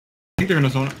think they're gonna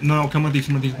zone. No, come with these,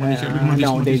 come with these, come with these.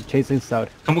 No, they're chasing south.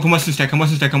 Come west instead, come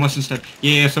west instead, come west instead.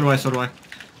 Yeah, so do I, so do I.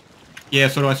 Yeah,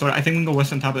 so do I, so do I. I think we can go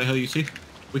west on top of the hill, you see?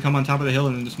 We come on top of the hill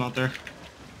and then dismount there.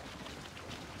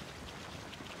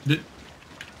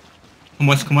 Come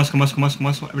west, come west, come west, come west, come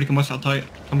west. Everybody come west, I'll tell you.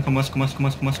 Come west, come west, come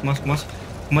west, come west, come west, come west.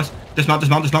 Come west. Dismount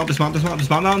now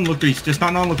and look east.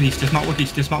 Dismount now and look east. Dismount look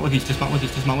east. Dismount look east. Dismount look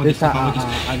east. Dismount look east. Dismount look east.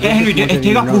 Yeah, Henry,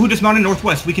 take out who dismounted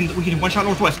northwest. We can one shot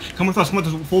northwest. Come with us. Come with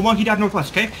us. Full monkey dive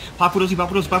northwest. Okay. Pop with us. Pop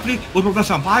with us. Pop with us. Look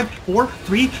northwest on 5, 4,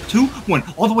 3, 2, 1.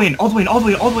 All the way in. All the way in. All the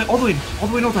way. All the way. All the way. All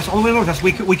the way northwest. All the way northwest.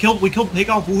 We killed. Take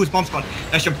out who was bomb spot.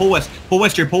 That's your pull west. Pull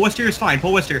west here. Pull west here is fine.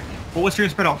 Pull west here. Pull west here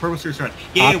and spread out. Pull west here spread.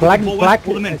 Yeah. Pull west.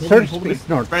 Pull them in. Pull them in. Pull them in.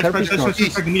 Spread.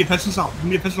 Give me defense south. Give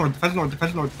me defense north. Defense north.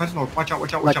 Defense north. Defense north. Watch out.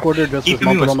 Watch out. Watch out. Keep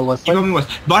coming west. Keep coming west.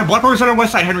 Black Order's on our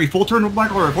west side, Henry. Full turn of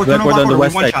Black Order. Full turn of Black Order.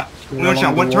 One shot. One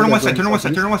shot. One turn on west side. Turn on west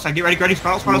side. Turn on west side. Get ready. Ready.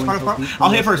 Sprout. I'll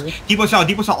hit first. Depot south.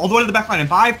 Depot south. All the way to the back line. In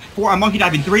 5, 4. I'm monkey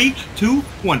diving. 3, 2,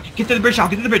 1. Get to the bridge now.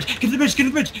 Get to the bridge. Get to the bridge. Get to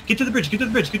the bridge. Get to the bridge. Get to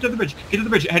the bridge. Get to the bridge. Get to the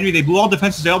bridge. Henry, they blew all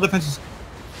defenses. They all defenses.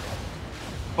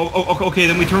 Oh, okay,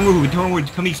 then we turn wood.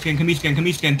 Come east again. Give me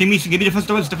defense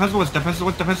to west.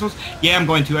 Yeah, I'm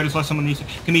going to. I just lost someone east.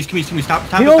 Come east. Stop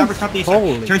the east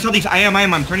side. Turn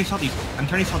southeast. I'm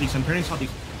turning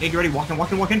southeast. Hey, get ready. Walk in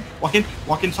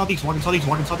southeast.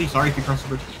 Sorry if you cross the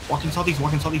bridge. Walk in southeast.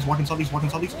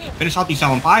 Finish southeast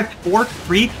now in 5, 4,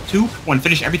 3, 2, 1.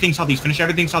 Finish everything southeast.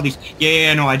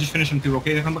 Yeah, no, I just finished them through.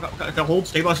 Okay, come hold.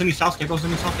 Stabilize me south.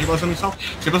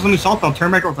 I'll turn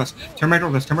back northwest. Turn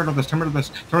northwest. Spread.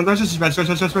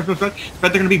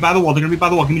 They're gonna be by the wall. Give me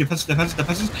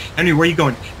defenses. Henry, where are you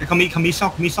going? Come east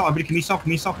south. Everybody come east south.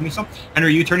 Henry, are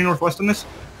you turning northwest on this?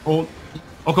 Hold.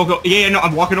 Okay. Yeah, no,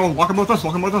 I'm walking both us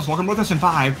in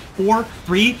 5, 4,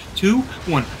 3, 2,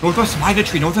 1. Northwest by the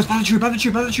tree. Give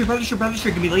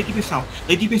me late deep south.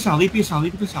 Late deep south. Give me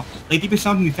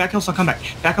fat kills, I'll come back.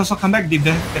 The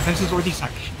defense is northeast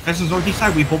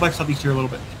side. We pull back southeast here a little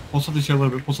bit. Pull southeast a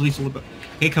little bit.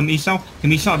 Okay, come east south.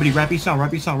 Everybody wrap east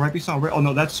south. Oh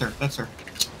no, that's sir.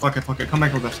 Fuck it. Come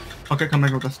back with us.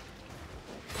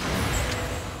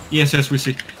 Yes, we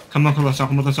see. Come with us.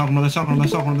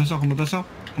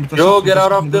 Yo, get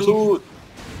out of the loot.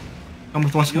 Come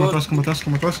with us.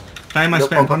 Time my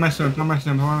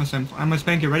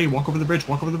span. Get ready. Walk over the bridge.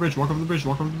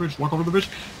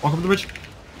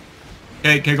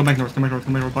 Okay, go back north.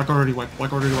 Black Order already wiped.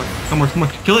 Come on.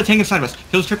 Kill the tank inside of us.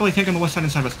 Kill the triple A tank on the west side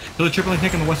inside of us.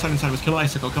 Kill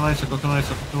icicle.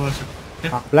 Okay.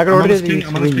 Black Order is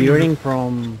revealing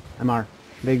from MR.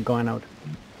 They're going out.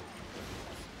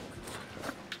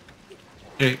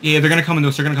 Okay, yeah, they're gonna come to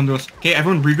us. Okay,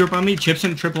 everyone regroup on me. Chips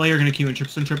and AAA are gonna queue in.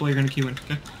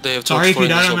 Okay. They have sorry if you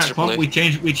died on that pump. We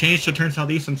changed to turn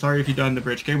southeast. I'm sorry if you died on the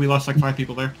bridge. Okay, we lost like 5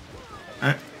 people there.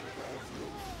 Alright.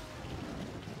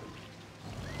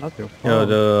 Yo,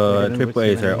 the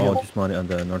AAAs are all dismounted on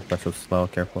the northwest as well.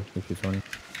 Careful if you're zoning.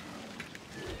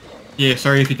 Yeah,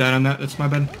 sorry if you died on that. That's my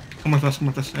bad. Come with us.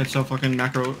 It's a fucking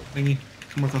macro thingy.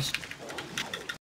 Come with us.